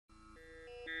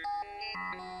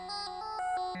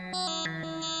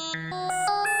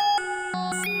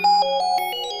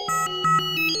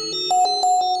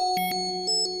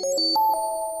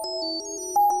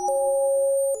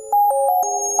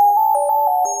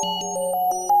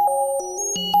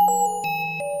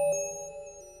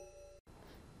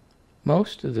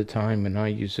Most of the time when I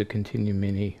use a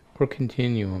ContinuuMini or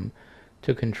Continuum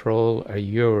to control a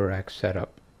Eurorack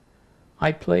setup,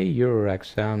 I play Eurorack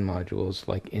sound modules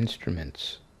like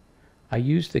instruments. I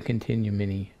use the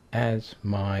ContinuuMini as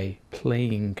my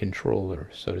playing controller,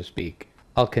 so to speak.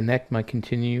 I'll connect my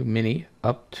ContinuuMini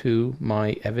up to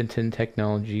my Evaton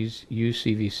Technologies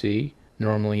uCVC.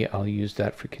 Normally I'll use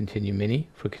that for ContinuuMini.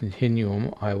 For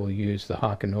Continuum I will use the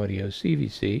Haken Audio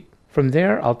CVC. From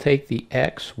there I'll take the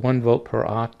X 1 volt per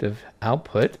octave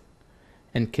output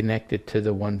and connect it to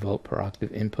the 1 volt per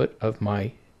octave input of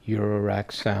my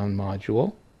Eurorack sound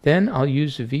module. Then I'll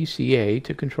use the VCA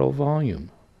to control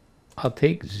volume. I'll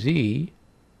take Z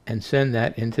and send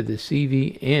that into the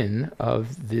CV in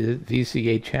of the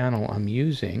VCA channel I'm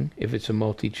using, if it's a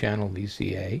multi-channel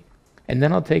VCA. And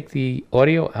then I'll take the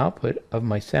audio output of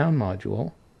my sound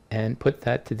module and put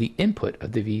that to the input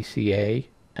of the VCA,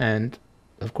 and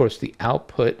of course the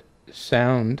output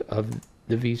sound of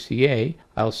the VCA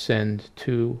I'll send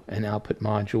to an output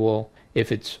module.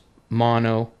 If it's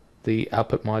mono, the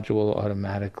output module will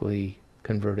automatically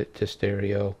convert it to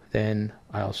stereo. Then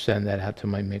I'll send that out to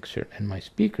my mixer and my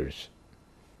speakers.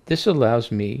 This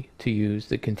allows me to use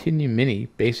the ContinuuMini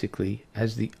basically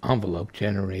as the envelope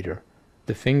generator.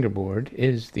 The fingerboard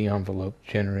is the envelope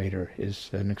generator, is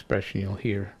an expression you'll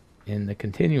hear in the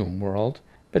Continuum world.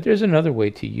 But there's another way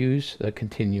to use the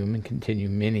Continuum and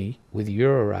ContinuuMini with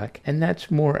Eurorack, and that's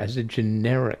more as a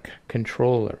generic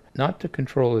controller, not to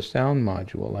control a sound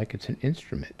module like it's an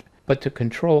instrument, but to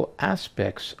control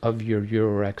aspects of your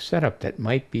Eurorack setup that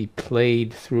might be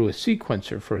played through a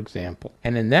sequencer, for example.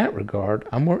 And in that regard,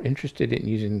 I'm more interested in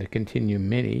using the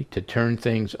ContinuuMini to turn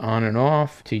things on and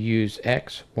off, to use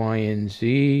X, Y, and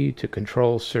Z to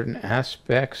control certain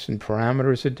aspects and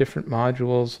parameters of different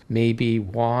modules. Maybe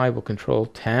Y will control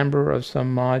timbre of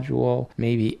some module.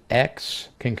 Maybe X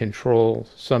can control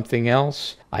something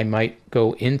else. I might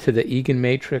go into the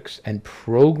EaganMatrix and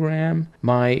program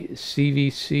my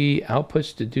CVC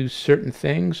outputs to do certain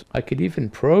things. I could even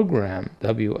program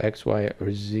W, X, Y,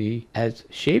 or Z as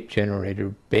shape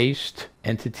generator based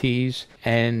entities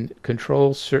and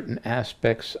control certain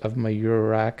aspects of my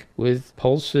Eurorack with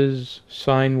pulses,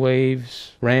 sine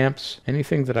waves, ramps,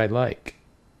 anything that I like.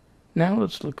 Now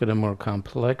let's look at a more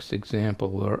complex example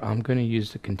where I'm going to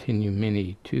use the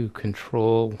ContinuuMini to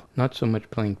control not so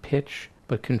much playing pitch,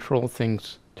 but control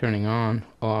things turning on,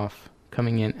 off,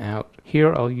 coming in, out.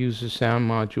 Here I'll use the sound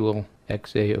module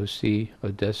XAOC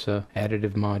Odessa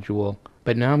additive module,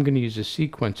 but now I'm going to use a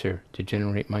sequencer to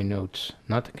generate my notes,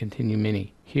 not the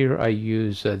ContinuuMini. Here I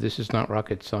use, this is not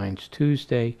Rocket Science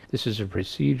Tuesday, this is a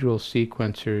procedural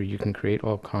sequencer. You can create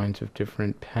all kinds of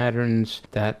different patterns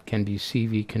that can be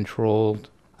CV controlled.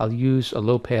 I'll use a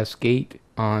low pass gate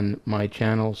on my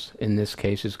channels. In this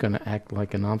case it's going to act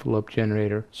like an envelope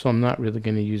generator, so I'm not really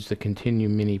going to use the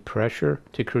ContinuuMini pressure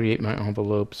to create my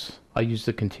envelopes. I'll use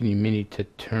the ContinuuMini to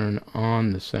turn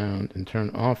on the sound and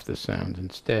turn off the sound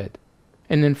instead.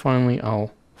 And then finally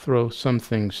I'll throw some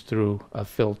things through a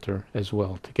filter as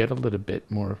well to get a little bit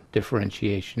more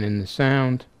differentiation in the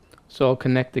sound. So I'll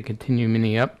connect the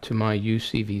ContinuuMini up to my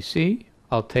uCVC.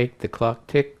 I'll take the clock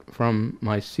tick from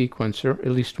my sequencer,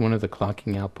 at least one of the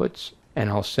clocking outputs, and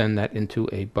I'll send that into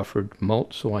a buffered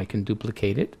mult so I can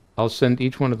duplicate it. I'll send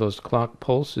each one of those clock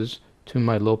pulses to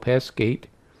my low pass gate.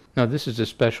 Now this is a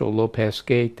special low pass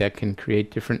gate that can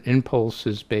create different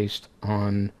impulses based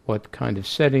on what kind of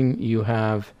setting you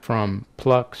have, from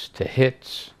plucks to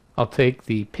hits. I'll take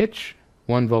the pitch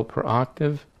 1 volt per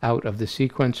octave out of the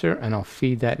sequencer and I'll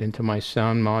feed that into my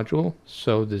sound module.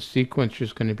 So the sequencer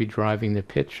is going to be driving the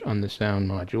pitch on the sound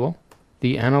module.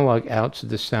 The analog outs of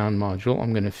the sound module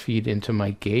I'm going to feed into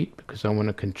my gate because I want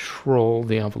to control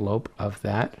the envelope of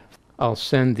that. I'll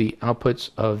send the outputs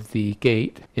of the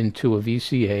gate into a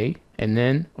VCA, and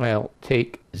then I'll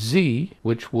take Z,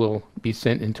 which will be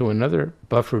sent into another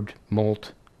buffered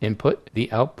mult input. The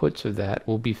outputs of that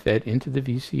will be fed into the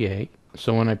VCA.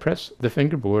 So when I press the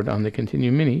fingerboard on the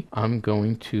ContinuuMini, I'm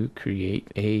going to create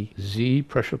a Z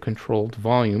pressure controlled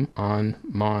volume on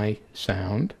my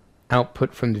sound.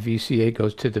 Output from the VCA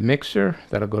goes to the mixer.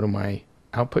 That'll go to my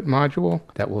output module.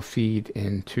 That will feed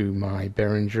into my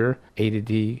Behringer A to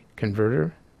D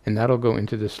converter, and that'll go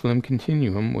into the slim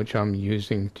Continuum, which I'm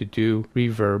using to do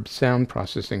reverb sound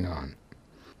processing on.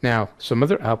 Now, some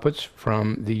other outputs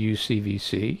from the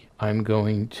uCVC I'm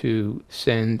going to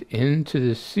send into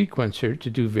the sequencer to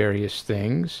do various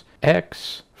things.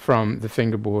 X from the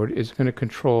fingerboard is going to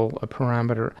control a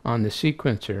parameter on the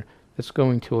sequencer that's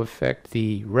going to affect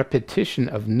the repetition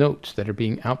of notes that are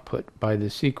being output by the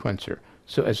sequencer.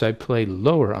 So as I play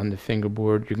lower on the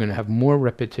fingerboard, you're going to have more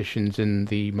repetitions in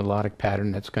the melodic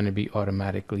pattern that's going to be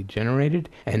automatically generated.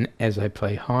 And as I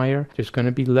play higher, there's going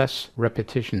to be less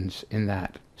repetitions in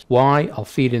that. Y, I'll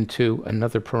feed into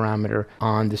another parameter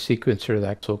on the sequencer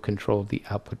that will control the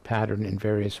output pattern in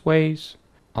various ways.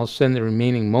 I'll send the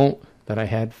remaining molt that I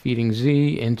had feeding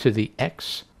Z into the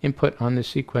X input on the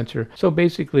sequencer. So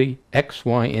basically X,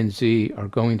 Y, and Z are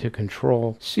going to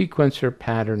control sequencer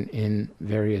pattern in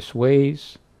various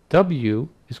ways. W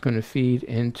is going to feed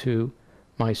into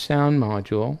my sound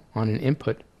module on an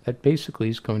input that basically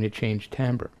is going to change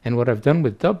timbre. And what I've done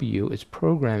with W is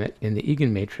program it in the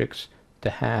EaganMatrix to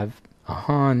have a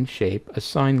Han shape, a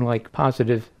sine-like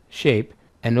positive shape,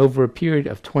 and over a period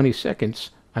of 20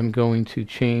 seconds I'm going to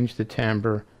change the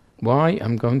timbre. Y,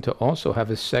 I'm going to also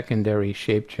have a secondary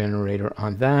shape generator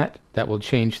on that will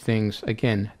change things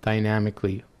again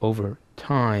dynamically over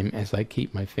time as I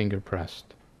keep my finger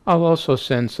pressed. I'll also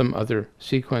send some other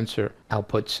sequencer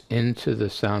outputs into the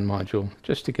sound module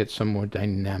just to get some more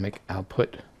dynamic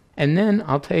output. And then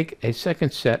I'll take a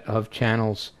second set of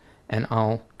channels and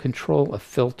I'll control a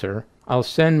filter. I'll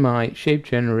send my shape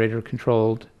generator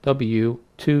controlled W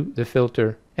to the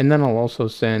filter, and then I'll also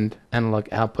send analog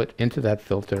output into that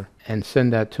filter and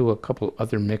send that to a couple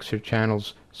other mixer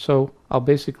channels. So I'll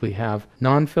basically have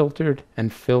non-filtered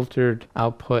and filtered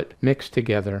output mixed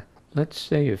together. Let's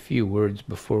say a few words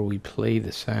before we play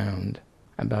the sound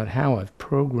about how I've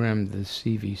programmed the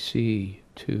CVC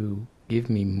to give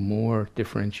me more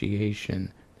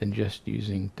differentiation than just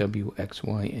using W, X,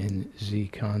 Y, and Z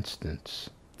constants.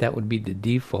 That would be the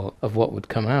default of what would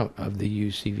come out of the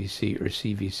uCVC or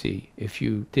CVC if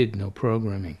you did no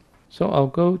programming. So I'll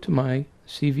go to my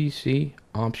CVC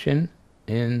option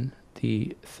in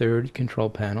the third control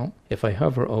panel. If I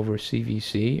hover over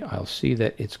CVC, I'll see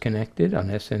that it's connected on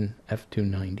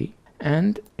SNF290.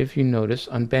 And if you notice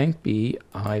on bank B,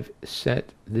 I've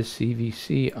set the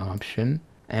CVC option,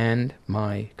 and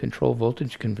my control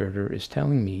voltage converter is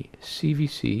telling me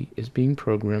CVC is being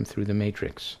programmed through the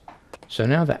matrix. So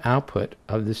now the output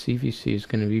of the CVC is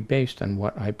going to be based on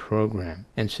what I program.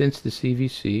 And since the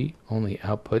CVC only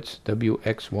outputs W,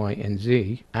 X, Y, and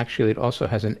Z, actually it also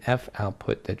has an F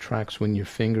output that tracks when your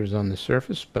finger's on the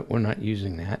surface, but we're not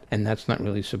using that, and that's not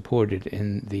really supported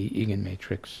in the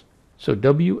EaganMatrix. So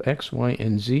W, X, Y,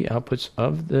 and Z outputs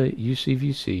of the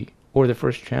uCVC, or the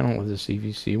first channel of the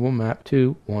CVC, will map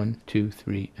to 1, 2,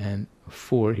 3, and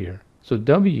 4 here. So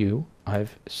W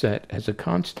I've set as a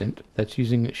constant that's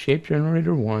using shape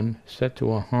generator 1 set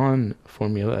to a Han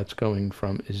formula that's going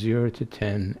from 0 to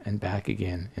 10 and back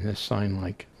again in a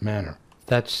sine-like manner.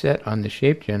 That's set on the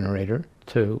shape generator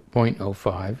to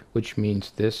 0.05, which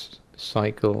means this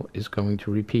cycle is going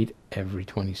to repeat every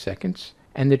 20 seconds.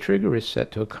 And the trigger is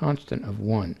set to a constant of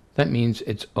 1. That means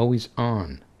it's always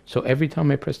on. So every time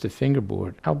I press the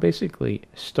fingerboard, I'll basically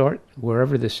start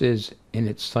wherever this is in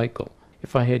its cycle.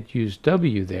 If I had used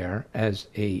W there as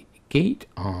a gate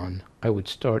on, I would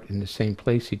start in the same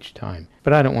place each time.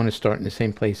 But I don't want to start in the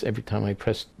same place every time I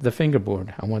press the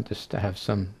fingerboard. I want this to have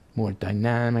some more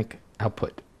dynamic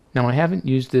output. Now I haven't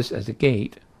used this as a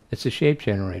gate. It's a shape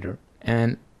generator.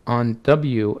 And on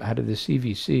W out of the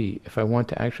CVC, if I want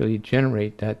to actually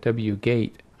generate that W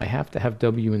gate, I have to have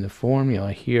W in the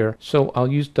formula here. So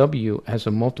I'll use W as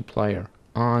a multiplier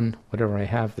on whatever I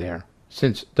have there.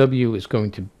 Since W is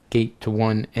going to gate to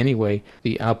 1 anyway,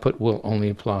 the output will only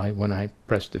apply when I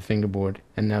press the fingerboard,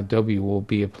 and now W will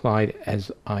be applied as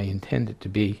I intend it to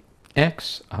be.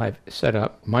 X I've set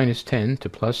up -10 to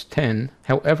 +10.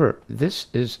 However, this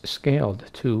is scaled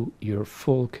to your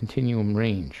full continuum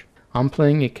range. I'm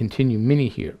playing a ContinuuMini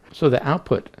here, so the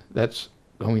output that's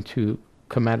going to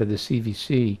come out of the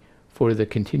CVC for the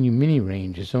ContinuuMini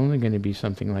range is only going to be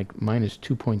something like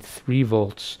 -2.3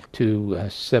 volts to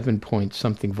 7 point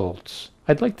something volts.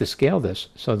 I'd like to scale this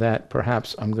so that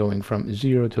perhaps I'm going from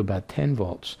 0 to about 10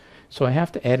 volts. So I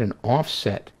have to add an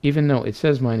offset, even though it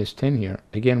says -10 here.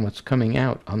 Again, what's coming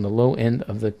out on the low end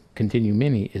of the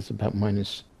ContinuuMini is about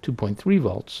 -2.3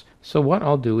 volts. So what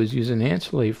I'll do is use an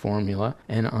ancillary formula,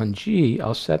 and on G,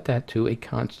 I'll set that to a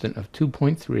constant of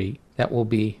 2.3. That will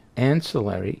be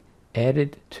ancillary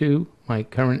added to my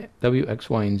current W, X,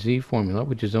 Y, and Z formula,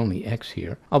 which is only X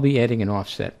here. I'll be adding an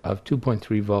offset of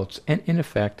 2.3 volts, and in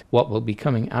effect, what will be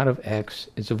coming out of X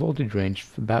is a voltage range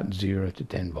of about 0 to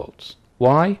 10 volts.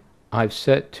 Y, I've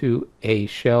set to a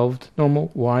shelved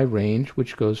normal Y range,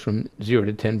 which goes from 0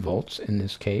 to 10 volts in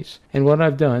this case. And what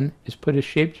I've done is put a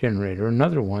shape generator,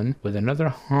 another one, with another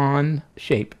Han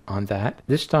shape on that,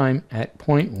 this time at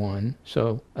 0.1,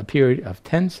 so a period of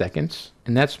 10 seconds.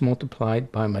 And that's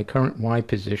multiplied by my current Y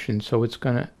position, so it's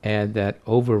going to add that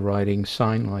overriding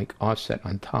sine-like offset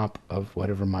on top of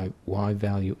whatever my Y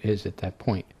value is at that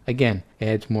point. Again,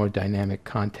 adds more dynamic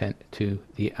content to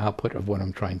the output of what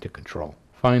I'm trying to control.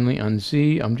 Finally, on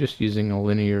Z, I'm just using a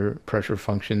linear pressure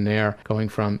function there, going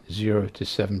from 0 to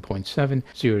 7.7,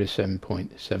 0 to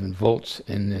 7.7 volts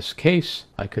in this case.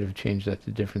 I could have changed that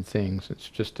to different things. It's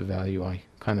just a value I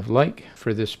kind of like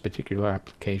for this particular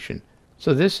application.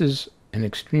 So this is an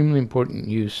extremely important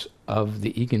use of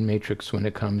the EaganMatrix when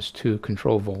it comes to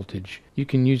control voltage. You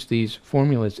can use these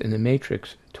formulas in the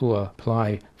matrix to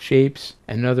apply shapes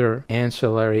and other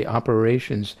ancillary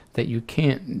operations that you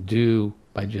can't do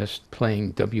by just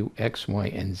playing W, X, Y,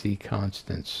 and Z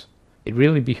constants. It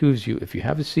really behooves you, if you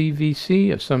have a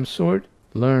CVC of some sort,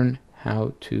 learn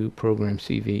how to program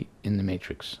CV in the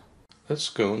matrix. Let's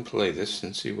go and play this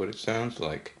and see what it sounds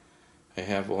like. I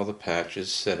have all the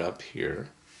patches set up here.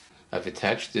 I've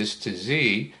attached this to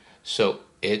Z so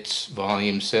it's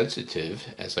volume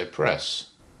sensitive as I press.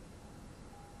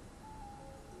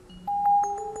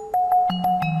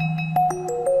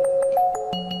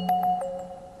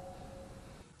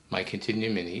 My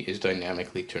ContinuuMini is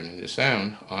dynamically turning the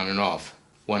sound on and off,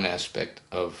 one aspect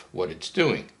of what it's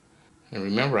doing. And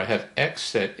remember, I have X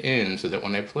set in so that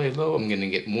when I play low, I'm going to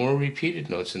get more repeated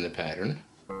notes in the pattern.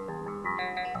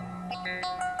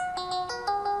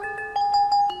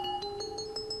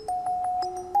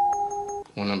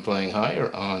 When I'm playing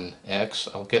higher on X,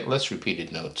 I'll get less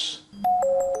repeated notes.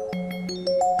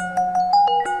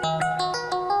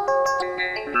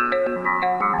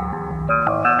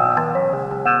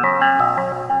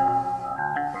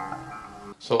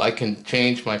 So I can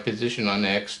change my position on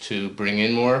X to bring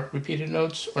in more repeated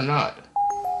notes or not.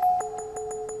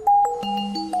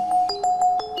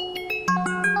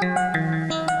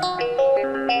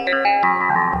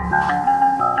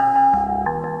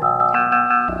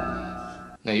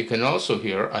 Now you can also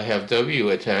hear I have W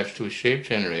attached to a shape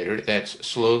generator that's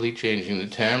slowly changing the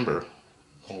timbre.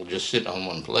 It'll just sit on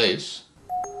one place.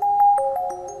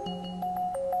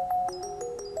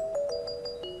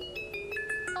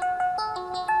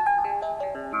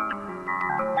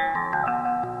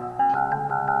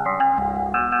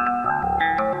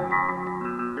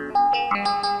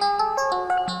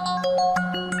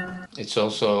 It's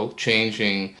also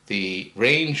changing the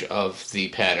range of the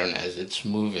pattern as it's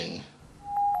moving.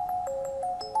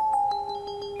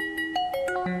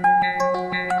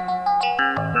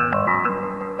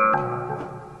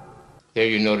 There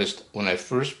you noticed when I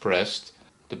first pressed,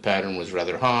 the pattern was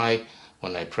rather high.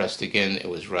 When I pressed again, it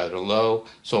was rather low.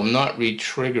 So I'm not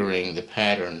re-triggering the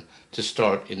pattern to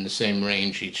start in the same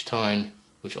range each time,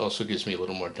 which also gives me a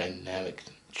little more dynamic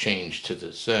change to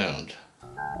the sound.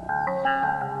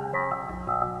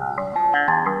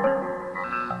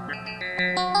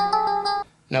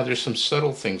 Now there's some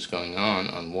subtle things going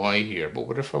on Y here, but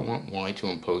what if I want Y to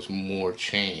impose more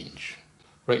change?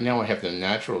 Right now I have the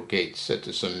natural gate set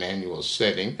to some manual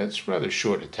setting. That's rather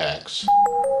short attacks.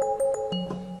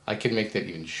 I can make that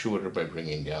even shorter by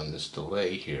bringing down this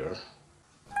delay here.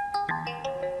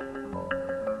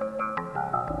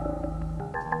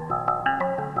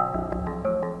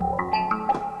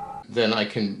 Then I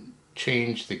can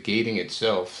change the gating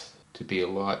itself to be a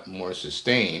lot more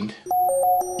sustained.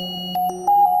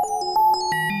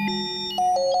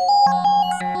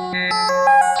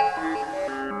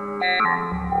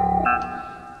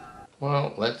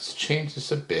 Well, let's change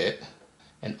this a bit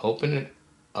and open it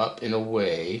up in a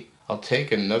way. I'll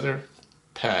take another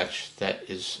patch that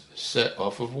is set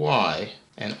off of Y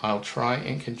and I'll try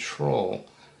and control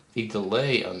the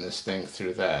delay on this thing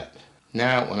through that.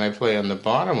 Now when I play on the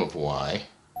bottom of Y,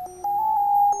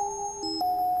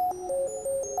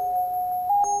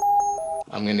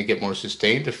 I'm going to get more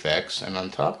sustained effects, and on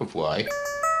top of Y,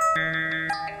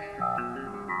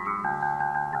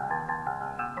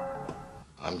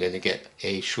 I'm going to get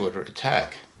a shorter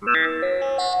attack.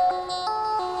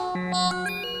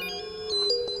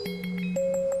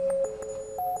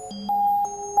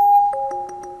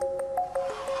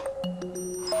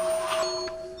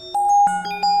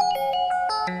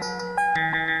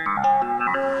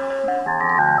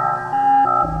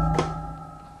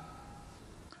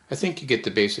 I think you get the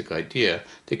basic idea.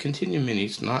 The ContinuuMini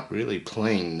is not really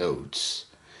playing notes.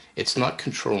 It's not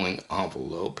controlling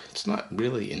envelope. It's not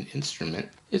really an instrument.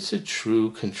 It's a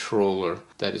true controller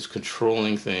that is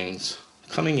controlling things,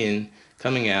 coming in,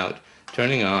 coming out,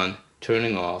 turning on,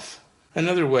 turning off.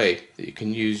 Another way that you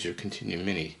can use your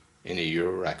ContinuuMini in a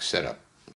Eurorack setup.